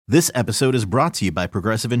This episode is brought to you by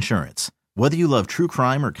Progressive Insurance. Whether you love true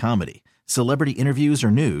crime or comedy, celebrity interviews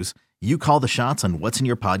or news, you call the shots on what's in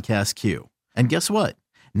your podcast queue. And guess what?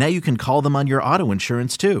 Now you can call them on your auto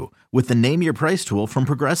insurance too with the Name Your Price tool from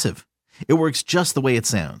Progressive. It works just the way it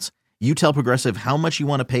sounds. You tell Progressive how much you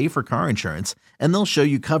want to pay for car insurance, and they'll show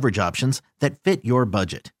you coverage options that fit your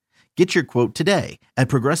budget. Get your quote today at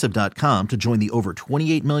Progressive.com to join the over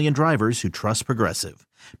 28 million drivers who trust Progressive.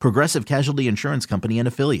 Progressive Casualty Insurance Company and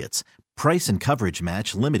Affiliates. Price and coverage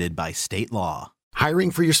match limited by state law. Hiring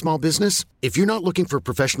for your small business? If you're not looking for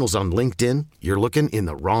professionals on LinkedIn, you're looking in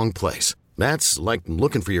the wrong place. That's like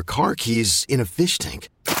looking for your car keys in a fish tank.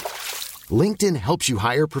 LinkedIn helps you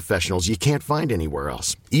hire professionals you can't find anywhere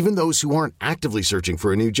else, even those who aren't actively searching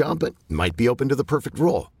for a new job but might be open to the perfect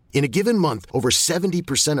role. In a given month, over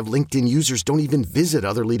 70% of LinkedIn users don't even visit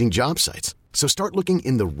other leading job sites. So start looking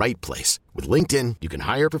in the right place. With LinkedIn, you can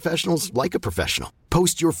hire professionals like a professional.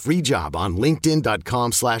 Post your free job on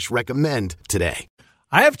linkedin.com/recommend today.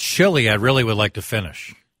 I have chili I really would like to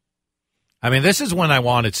finish. I mean, this is when I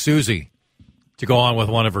wanted Susie to go on with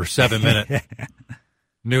one of her 7-minute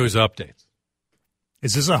news updates.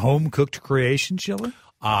 Is this a home-cooked creation, chili?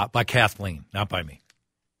 By Kathleen, not by me.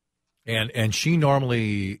 And she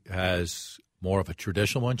normally has more of a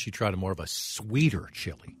traditional one. She tried more of a sweeter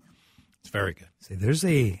chili. It's very good. See, there's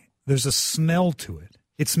a smell to it.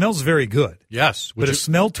 It smells very good. Yes. But a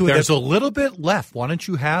smell to it. There's a little bit left. Why don't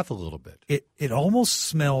you have a little bit? It almost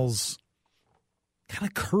smells kind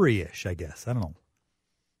of curry-ish, I guess. I don't know.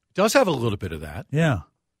 It does have a little bit of that. Yeah.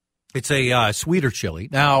 It's a sweeter chili.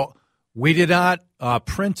 Now, we did not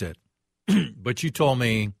print it, but you told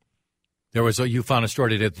me you found a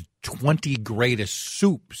story today, the 20 greatest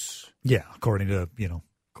soups. Yeah, according to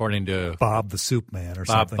Bob the Soup Man or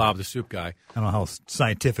something. Bob the Soup Guy. I don't know how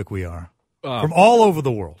scientific we are. From all over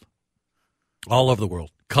the world. All over the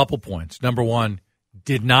world. Couple points. Number one,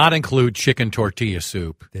 did not include chicken tortilla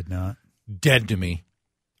soup. Did not. Dead to me.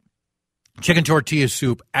 Chicken tortilla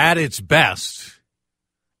soup at its best,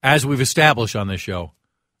 as we've established on this show,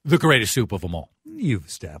 the greatest soup of them all. You've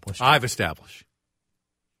established. I've established.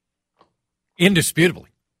 Indisputably.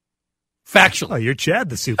 Factually. Oh, you're Chad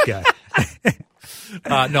the Soup Guy.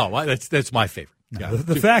 No, that's my favorite. No, yeah.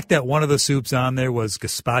 The fact that one of the soups on there was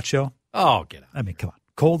gazpacho. Oh, get out. I mean, come on.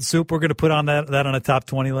 Cold soup, we're going to put on that on a top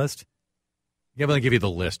 20 list? Yeah, I'm going to give you the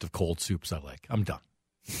list of cold soups I like. I'm done.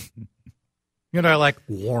 I like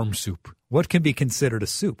warm soup. What can be considered a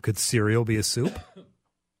soup? Could cereal be a soup?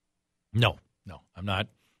 No, I'm not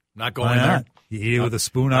going there. You eat it with a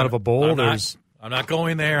spoon out of a bowl? I'm not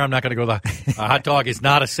going there. I'm not going to go there. A hot dog is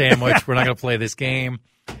not a sandwich. We're not going to play this game.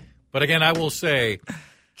 But again, I will say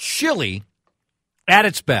chili at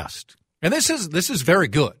its best. And this is very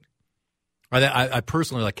good. I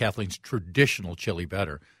personally like Kathleen's traditional chili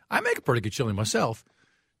better. I make a pretty good chili myself.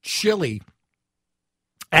 Chili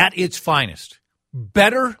at its finest.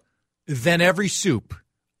 Better than every soup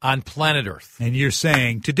on planet Earth. And you're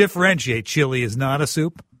saying to differentiate, chili is not a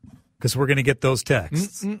soup? Because we're going to get those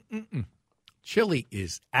texts. Chili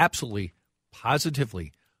is absolutely,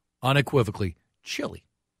 positively, unequivocally chili.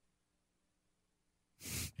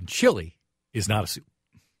 And chili is not a soup.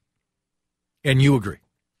 And you agree.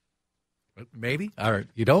 Maybe? All right.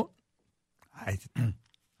 You don't? I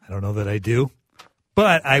don't know that I do.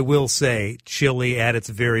 But I will say chili at its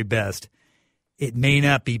very best. It may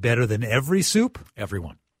not be better than every soup.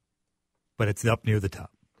 Everyone. But it's up near the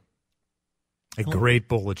top. A great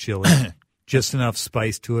bowl of chili. Just enough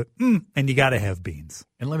spice to it. And you got to have beans.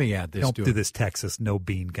 And let me add this. Don't do this Texas no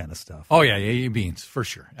bean kind of stuff. Oh, yeah, beans, for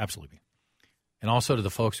sure. Absolutely. And also to the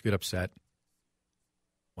folks who get upset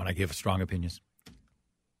when I give strong opinions.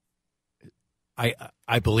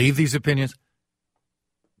 I believe these opinions.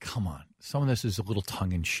 Come on. Some of this is a little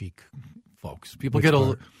tongue-in-cheek, folks. People get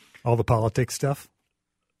all the politics stuff?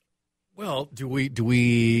 Well, do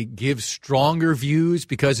we give stronger views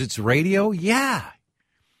because it's radio? Yeah.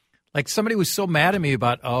 Like somebody was so mad at me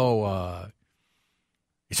about,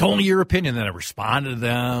 it's only your opinion. Then I responded to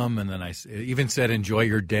them, and then I even said, enjoy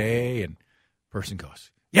your day. And person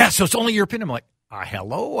goes, yeah, so it's only your opinion. I'm like,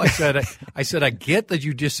 hello? I said, I get that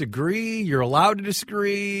you disagree. You're allowed to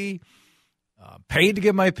disagree. Paid to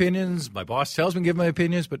give my opinions. My boss tells me to give my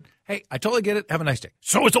opinions. But, hey, I totally get it. Have a nice day.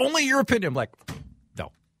 So it's only your opinion. I'm like,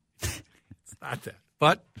 no, it's not that.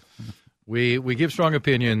 But we give strong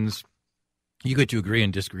opinions. You get to agree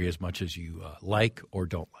and disagree as much as you like or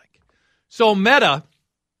don't like. So Meta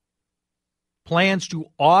plans to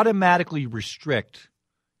automatically restrict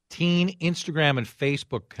teen Instagram and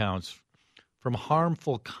Facebook accounts from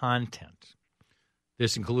harmful content.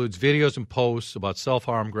 This includes videos and posts about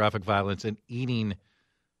self-harm, graphic violence, and eating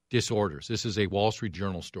disorders. This is a Wall Street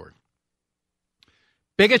Journal story.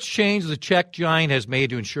 Biggest change the tech giant has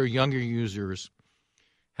made to ensure younger users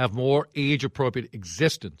have more age-appropriate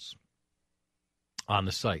existence on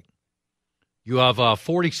the site. You have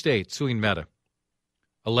 40 states suing Meta,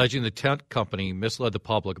 alleging the tech company misled the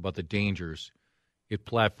public about the dangers its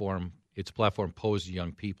platform posed to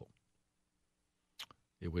young people.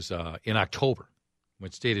 It was in October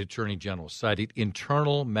when State Attorney General cited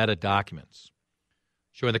internal Meta documents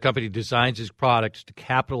showing the company designs its products to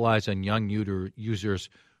capitalize on young users'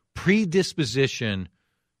 predisposition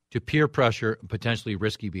to peer pressure and potentially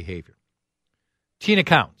risky behavior. Teen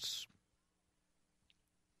accounts,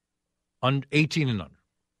 18 and under,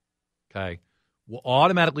 okay, will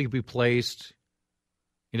automatically be placed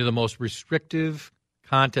into the most restrictive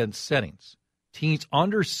content settings. Teens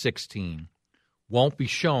under 16 won't be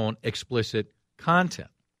shown explicit content.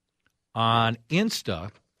 On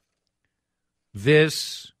Insta,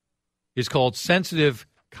 this is called sensitive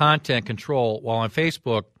content control, while on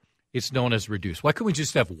Facebook, it's known as reduced. Why couldn't we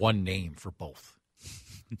just have one name for both?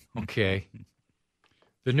 Okay.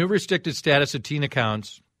 The new restricted status of teen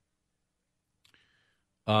accounts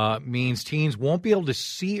means teens won't be able to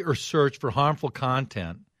see or search for harmful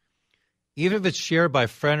content, even if it's shared by a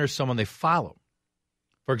friend or someone they follow.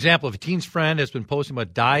 For example, if a teen's friend has been posting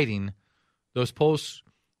about dieting, those posts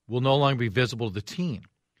will no longer be visible to the teen.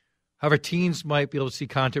 However, teens might be able to see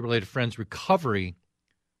content related to friends' recovery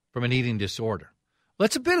from an eating disorder. Well,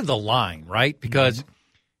 that's a bit of the line, right? Because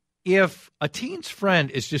if a teen's friend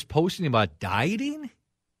is just posting about dieting,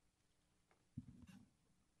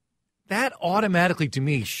 that automatically, to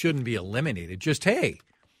me, shouldn't be eliminated. Just, hey,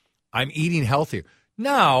 I'm eating healthier.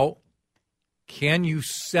 Now, can you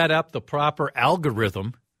set up the proper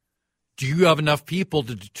algorithm? Do you have enough people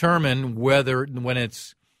to determine whether, when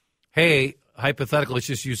it's, hey, hypothetically, let's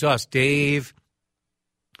just use us, Dave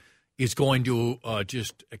is going to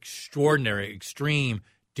just extraordinary, extreme,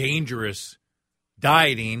 dangerous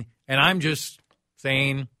dieting, and I'm just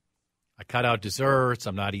saying I cut out desserts,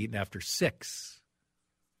 I'm not eating after 6.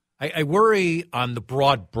 I worry on the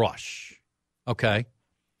broad brush, okay?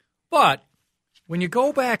 But when you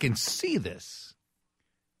go back and see this,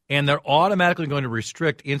 and they're automatically going to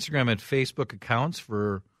restrict Instagram and Facebook accounts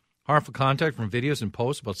for harmful content from videos and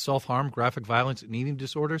posts about self-harm, graphic violence, and eating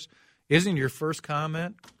disorders, isn't your first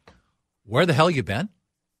comment, where the hell you been?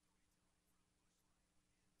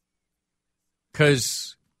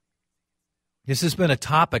 Because this has been a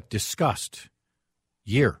topic discussed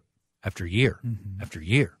year after year after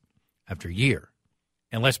year after year.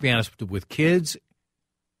 And let's be honest, with kids,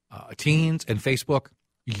 teens, and Facebook,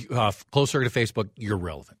 closer to Facebook, you're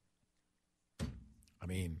relevant. I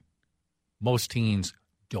mean, most teens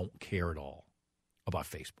don't care at all about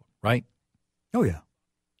Facebook, right? Oh, yeah.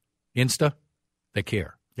 Insta, they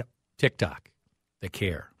care. Yep. TikTok, they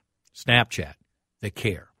care. Snapchat, they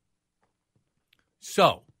care.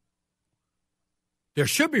 So, there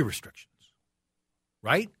should be restrictions,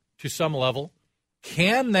 right? To some level.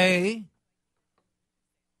 Can they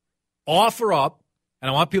offer up,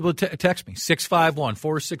 and I want people to text me,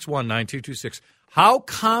 651-461-9226. How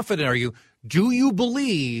confident are you? Do you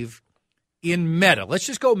believe in Meta? Let's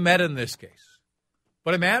just go Meta in this case.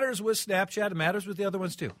 But it matters with Snapchat. It matters with the other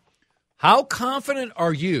ones too. How confident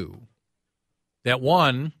are you that,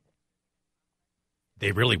 one,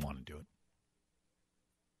 they really want to do it?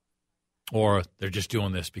 Or they're just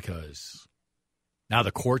doing this because now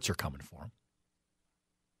the courts are coming for them?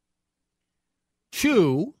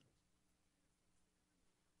 2,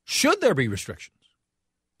 should there be restrictions?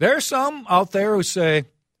 There are some out there who say,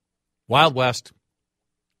 Wild West,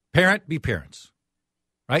 parent be parents,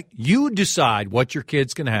 right? You decide what your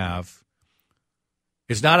kids can have.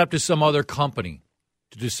 It's not up to some other company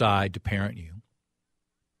to decide to parent you.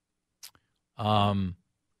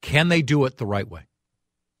 Can they do it the right way?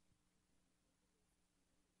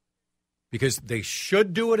 Because they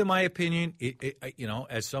should do it, in my opinion.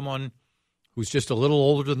 As someone who's just a little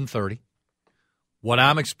older than 30, what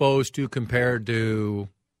I'm exposed to compared to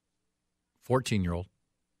 14-year-old,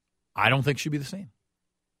 I don't think should be the same.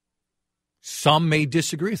 Some may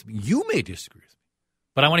disagree with me. You may disagree with me.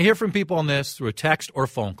 But I want to hear from people on this through a text or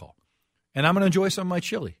phone call. And I'm going to enjoy some of my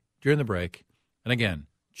chili during the break. And again,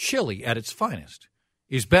 chili at its finest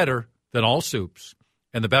is better than all soups.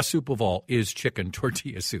 And the best soup of all is chicken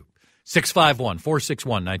tortilla soup.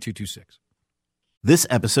 651-461-9226. This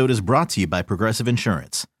episode is brought to you by Progressive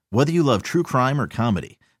Insurance. Whether you love true crime or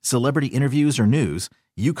comedy, celebrity interviews or news,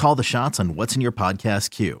 you call the shots on what's in your podcast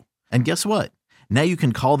queue. And guess what? Now you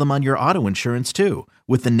can call them on your auto insurance too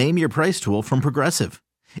with the Name Your Price tool from Progressive.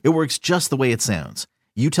 It works just the way it sounds.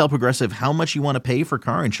 You tell Progressive how much you want to pay for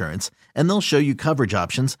car insurance, and they'll show you coverage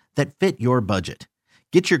options that fit your budget.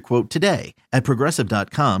 Get your quote today at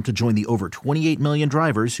Progressive.com to join the over 28 million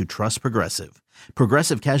drivers who trust Progressive.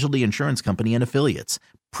 Progressive Casualty Insurance Company and Affiliates.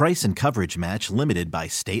 Price and coverage match limited by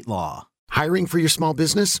state law. Hiring for your small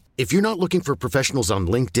business? If you're not looking for professionals on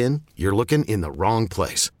LinkedIn, you're looking in the wrong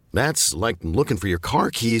place. That's like looking for your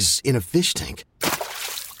car keys in a fish tank.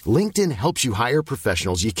 LinkedIn helps you hire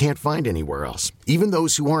professionals you can't find anywhere else, even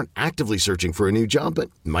those who aren't actively searching for a new job but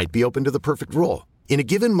might be open to the perfect role. In a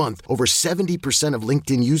given month, over 70% of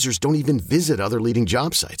LinkedIn users don't even visit other leading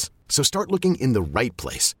job sites. So start looking in the right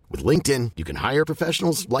place. With LinkedIn, you can hire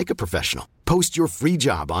professionals like a professional. Post your free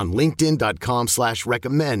job on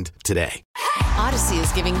linkedin.com/recommend today. Odyssey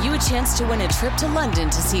is giving you a chance to win a trip to London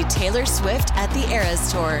to see Taylor Swift at the Eras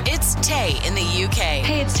Tour. It's Tay in the UK.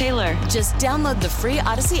 Hey, it's Taylor. Just download the free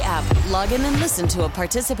Odyssey app, log in and listen to a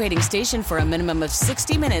participating station for a minimum of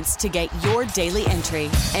 60 minutes to get your daily entry.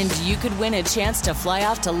 And you could win a chance to fly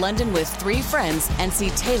off to London with 3 friends and see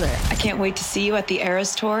Taylor. I can't wait to see you at the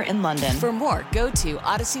Eras Tour in London. For more, go to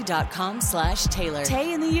odyssey.com/Taylor.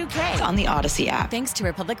 Tay in the UK. It's on the Odyssey app. Thanks to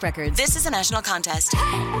Republic Records. This is a national contest.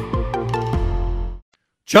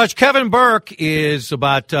 Judge Kevin Burke is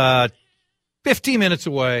about 15 minutes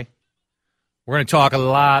away. We're going to talk a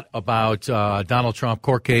lot about Donald Trump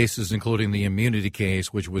court cases, including the immunity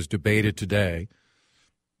case, which was debated today.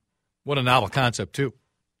 What a novel concept, too.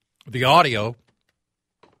 The audio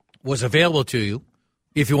was available to you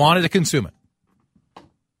if you wanted to consume it.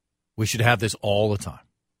 We should have this all the time.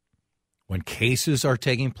 When cases are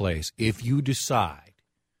taking place, if you decide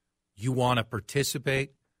you want to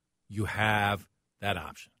participate, you have that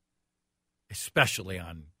option, especially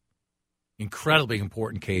on incredibly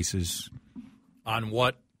important cases, on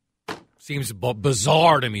what seems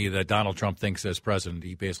bizarre to me that Donald Trump thinks as president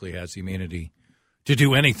he basically has immunity to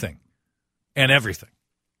do anything and everything,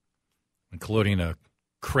 including a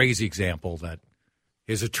crazy example that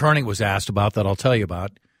his attorney was asked about that I'll tell you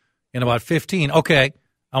about in about 15. Okay,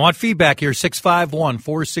 I want feedback here,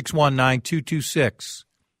 651-461-9226.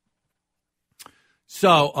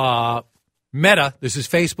 So, Meta, this is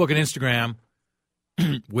Facebook and Instagram,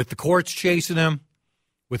 with the courts chasing him,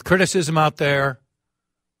 with criticism out there,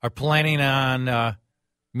 are planning on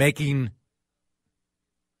making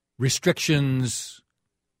restrictions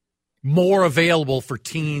more available for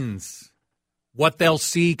teens, what they'll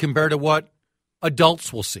see compared to what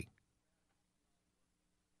adults will see.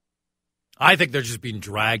 I think they're just being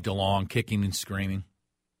dragged along, kicking and screaming.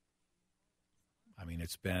 I mean,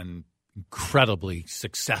 it's been incredibly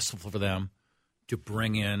successful for them to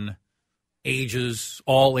bring in ages,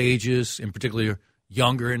 all ages, in particular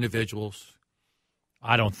younger individuals.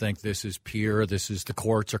 I don't think this is pure. This is the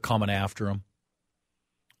courts are coming after them.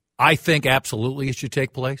 I think absolutely it should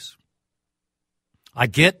take place. I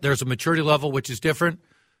get there's a maturity level which is different.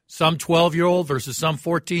 Some 12-year-old versus some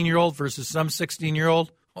 14-year-old versus some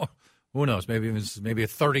 16-year-old. Oh, who knows? Maybe a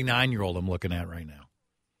 39-year-old I'm looking at right now.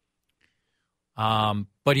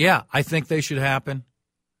 But, yeah, I think they should happen.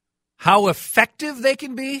 How effective they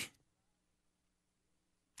can be,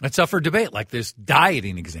 that's up for debate, like this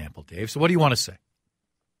dieting example, Dave. So what do you want to say?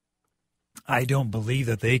 I don't believe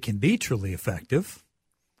that they can be truly effective.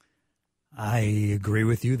 I agree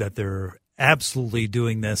with you that they're absolutely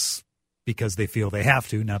doing this because they feel they have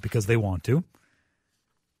to, not because they want to.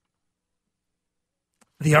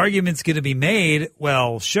 The argument's going to be made,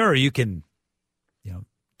 well, sure, you can,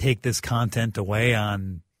 take this content away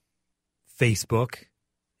on Facebook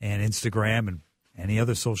and Instagram and any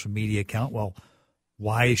other social media account. Well,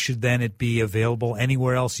 why should then it be available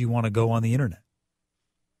anywhere else you want to go on the internet?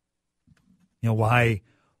 Why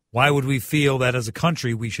would we feel that as a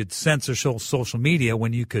country we should censor social media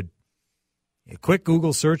when you could, a quick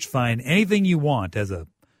Google search, find anything you want as a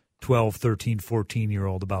 12, 13,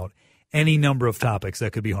 14-year-old about any number of topics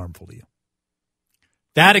that could be harmful to you?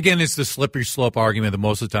 That, again, is the slippery slope argument that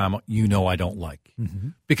most of the time I don't like. Mm-hmm.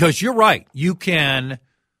 Because you're right. You can,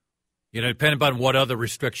 depending upon what other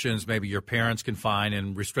restrictions maybe your parents can find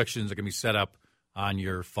and restrictions that can be set up on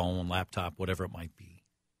your phone, laptop, whatever it might be.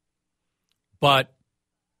 But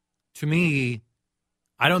to me,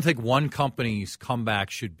 I don't think one company's comeback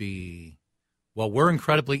should be, well, we're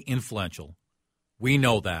incredibly influential. We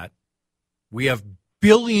know that. We have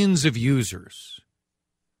billions of users.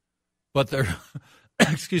 But there,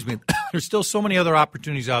 excuse me, there's still so many other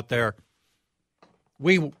opportunities out there.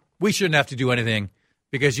 We shouldn't have to do anything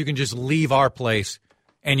because you can just leave our place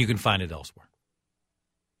and you can find it elsewhere.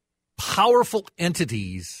 Powerful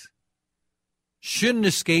entities shouldn't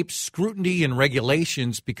escape scrutiny and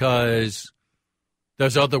regulations because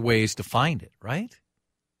there's other ways to find it, right?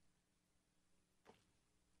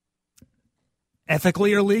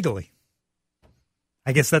 ethically or legally?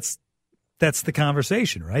 I guess that's the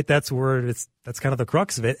conversation, right? That's kind of the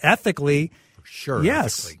crux of it. Ethically, For sure.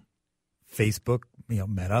 yes. Ethically. Facebook,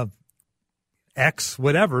 Meta, X,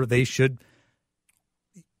 whatever, they should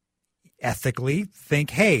ethically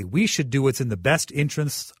think, hey, we should do what's in the best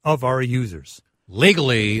interests of our users.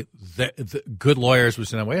 Legally, the good lawyers would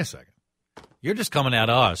say, wait a second. You're just coming at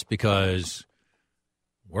us because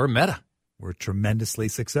we're Meta. We're tremendously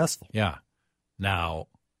successful. Yeah. Now,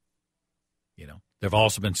 there have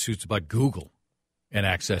also been suits about Google and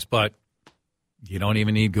access, but you don't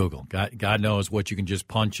even need Google. God knows what you can just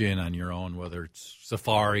punch in on your own, whether it's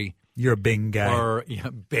Safari. You're a Bing guy. Or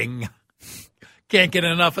Bing. Can't get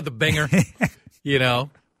enough of the Binger.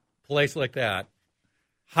 Place like that.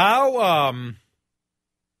 How,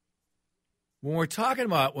 when we're talking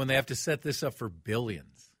about when they have to set this up for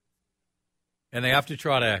billions, and they have to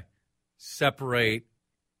try to separate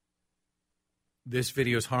this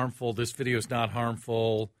video is harmful, this video is not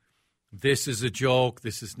harmful, this is a joke,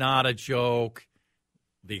 this is not a joke.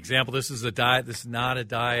 The example, this is a diet, this is not a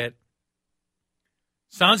diet.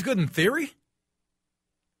 Sounds good in theory,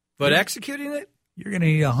 but executing it? You're going to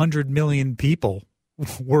need 100 million people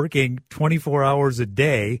working 24 hours a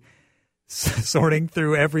day, sorting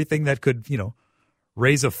through everything that could,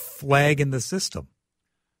 raise a flag in the system.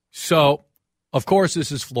 So, of course,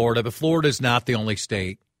 this is Florida, but Florida is not the only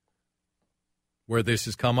state where this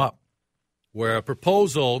has come up, where a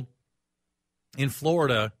proposal in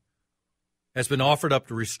Florida has been offered up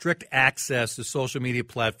to restrict access to social media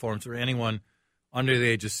platforms for anyone under the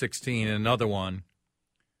age of 16, and another one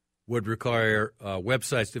would require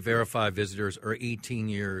websites to verify visitors are 18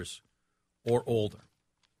 years or older.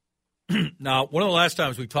 Now, one of the last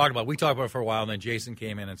times we talked about it for a while, and then Jason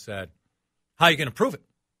came in and said, how are you going to prove it?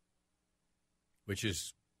 Which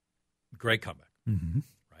is a great comeback,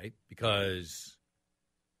 right? Because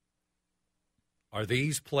are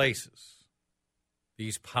these places,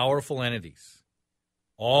 these powerful entities,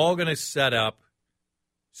 all going to set up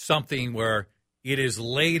something where it is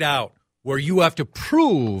laid out, where you have to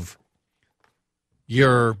prove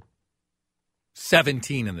you're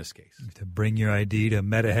 17 in this case? To bring your ID to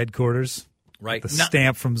Meta headquarters? Right. The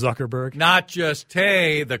stamp from Zuckerberg? Not just,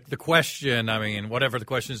 hey, the question, whatever the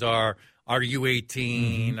questions are you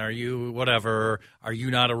 18? Are you whatever? Are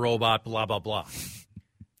you not a robot? Blah, blah, blah.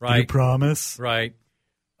 Right? You promise? Right.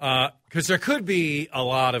 Because there could be a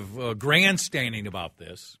lot of grandstanding about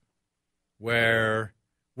this where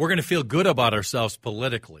we're going to feel good about ourselves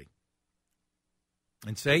politically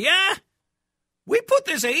and say, yeah, we put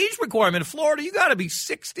this age requirement in Florida. You got to be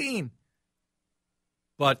 16.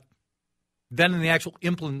 But then in the actual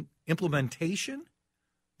implementation,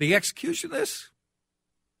 the execution of this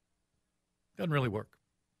doesn't really work.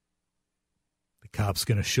 The cop's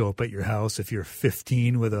going to show up at your house if you're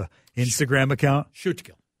 15 with a Instagram account? Shoot to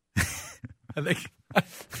kill. I think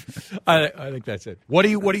that's it. What do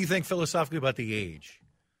you think philosophically about the age?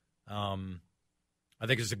 I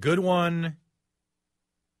think it's a good one.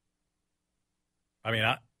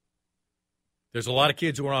 There's a lot of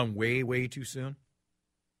kids who are on way, way too soon.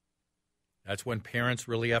 That's when parents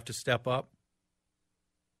really have to step up.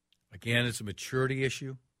 Again, it's a maturity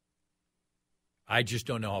issue. I just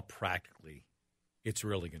don't know how practically it's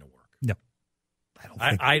really going to work. No.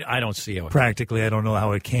 I don't see how it practically, I don't know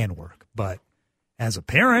how it can work. But as a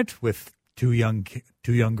parent with two young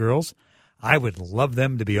girls, I would love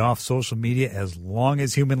them to be off social media as long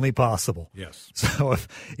as humanly possible. Yes. So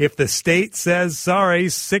if the state says, sorry,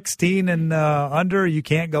 16 and under, you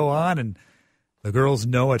can't go on, and the girls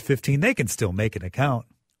know at 15 they can still make an account.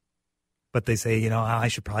 But they say, I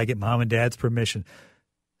should probably get mom and dad's permission.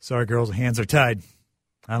 Sorry, girls, hands are tied.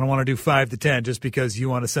 I don't want to do 5 to 10 just because you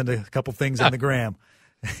want to send a couple things on the gram.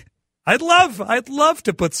 I'd love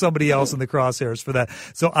to put somebody else in the crosshairs for that.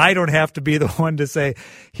 So I don't have to be the one to say,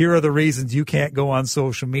 here are the reasons you can't go on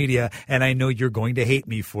social media. And I know you're going to hate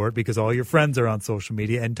me for it because all your friends are on social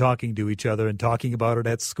media and talking to each other and talking about it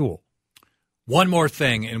at school. One more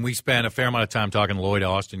thing, and we spent a fair amount of time talking to Lloyd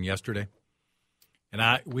Austin yesterday.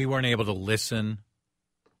 And we weren't able to listen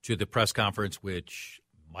to the press conference, which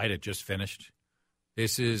might have just finished.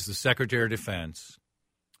 This is the Secretary of Defense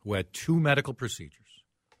who had 2 medical procedures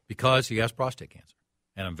because he has prostate cancer.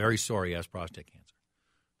 And I'm very sorry he has prostate cancer.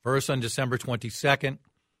 First on December 22nd,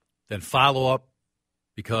 then follow-up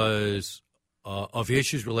because of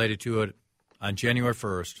issues related to it on January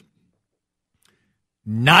 1st.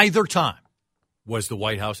 Neither time was the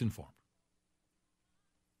White House informed.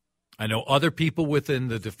 I know other people within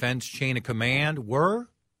the defense chain of command were.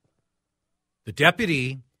 The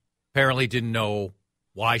deputy apparently didn't know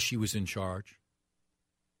why she was in charge.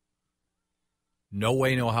 No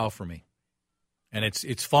way, no how for me. And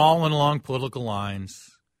it's falling along political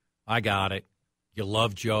lines. I got it. You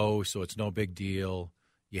love Joe, so it's no big deal.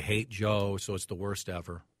 You hate Joe, so it's the worst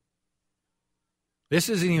ever. This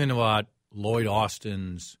isn't even about Lloyd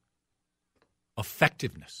Austin's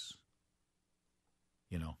effectiveness.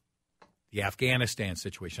 You know, the Afghanistan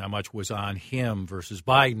situation, how much was on him versus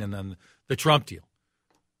Biden, and then the Trump deal.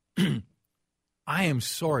 I am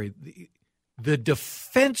sorry. The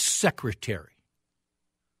defense secretary,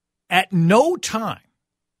 at no time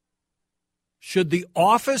should the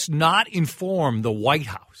office not inform the White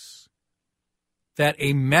House that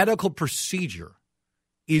a medical procedure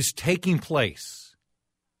is taking place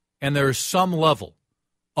and there is some level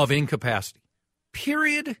of incapacity.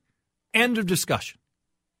 Period. End of discussion.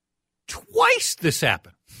 Twice this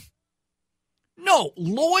happened. No,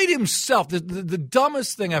 Lloyd himself, the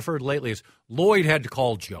dumbest thing I've heard lately is Lloyd had to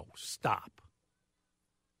call Joe. Stop.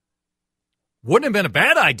 Wouldn't have been a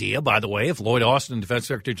bad idea, by the way, if Lloyd Austin, defense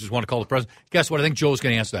secretary, just want to call the president. Guess what? I think Joe's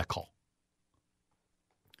going to answer that call.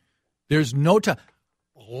 There's no time,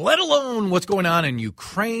 let alone what's going on in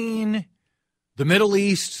Ukraine, the Middle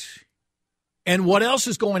East, and what else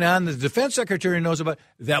is going on that the defense secretary knows about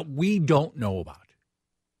that we don't know about.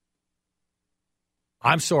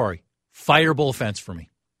 I'm sorry. Fireable offense for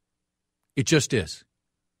me. It just is.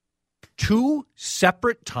 2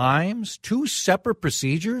 separate times, 2 separate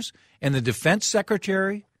procedures, and the defense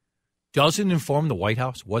secretary doesn't inform the White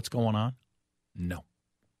House what's going on? No.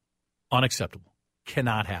 Unacceptable.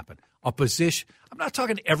 Cannot happen. A position, I'm not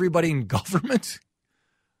talking to everybody in government.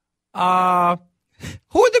 Who are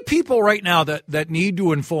the people right now that need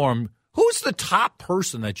to inform? Who's the top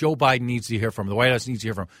person that Joe Biden needs to hear from, the White House needs to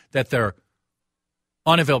hear from, that they're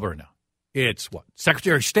unavailable right now? It's what?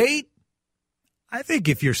 Secretary of State? I think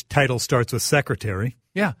if your title starts with secretary.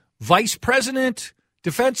 Yeah. Vice President,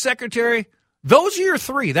 Defense Secretary. Those are your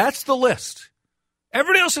 3. That's the list.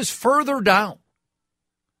 Everybody else is further down.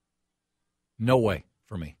 No way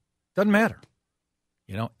for me. Doesn't matter.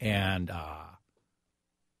 You know, and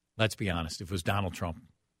let's be honest. If it was Donald Trump,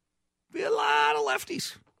 be a lot of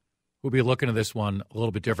lefties who'd be looking at this one a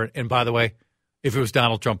little bit different. And by the way, if it was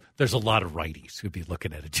Donald Trump, there's a lot of righties who'd be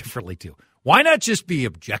looking at it differently, too. Why not just be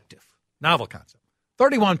objective? Novel concept.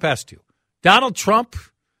 31 past 2. Donald Trump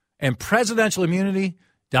and presidential immunity.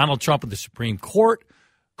 Donald Trump with the Supreme Court.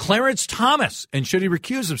 Clarence Thomas, and should he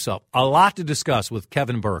recuse himself? A lot to discuss with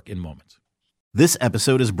Kevin Burke in moments. This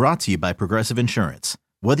episode is brought to you by Progressive Insurance.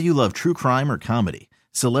 Whether you love true crime or comedy,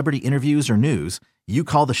 celebrity interviews or news, you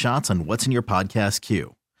call the shots on what's in your podcast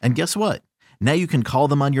queue. And guess what? Now you can call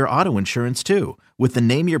them on your auto insurance, too, with the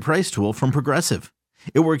Name Your Price tool from Progressive.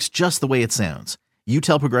 It works just the way it sounds. You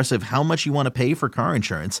tell Progressive how much you want to pay for car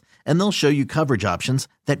insurance, and they'll show you coverage options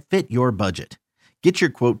that fit your budget. Get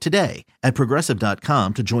your quote today at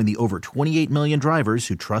Progressive.com to join the over 28 million drivers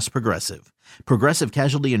who trust Progressive. Progressive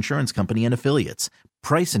Casualty Insurance Company and Affiliates.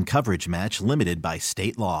 Price and coverage match limited by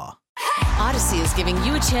state law. Odyssey is giving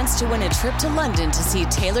you a chance to win a trip to London to see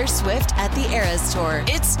Taylor Swift at the Eras Tour.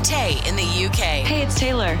 It's Tay in the UK. Hey, it's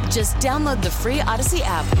Taylor. Just download the free Odyssey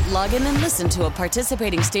app, log in and listen to a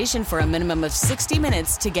participating station for a minimum of 60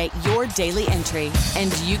 minutes to get your daily entry.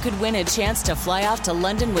 And you could win a chance to fly off to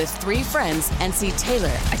London with 3 friends and see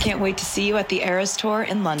Taylor. I can't wait to see you at the Eras Tour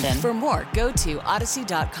in London. For more, go to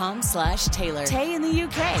odyssey.com/Taylor. Tay in the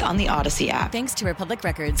UK. On the Odyssey app. Thanks to Republic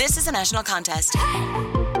Records. This is a national contest.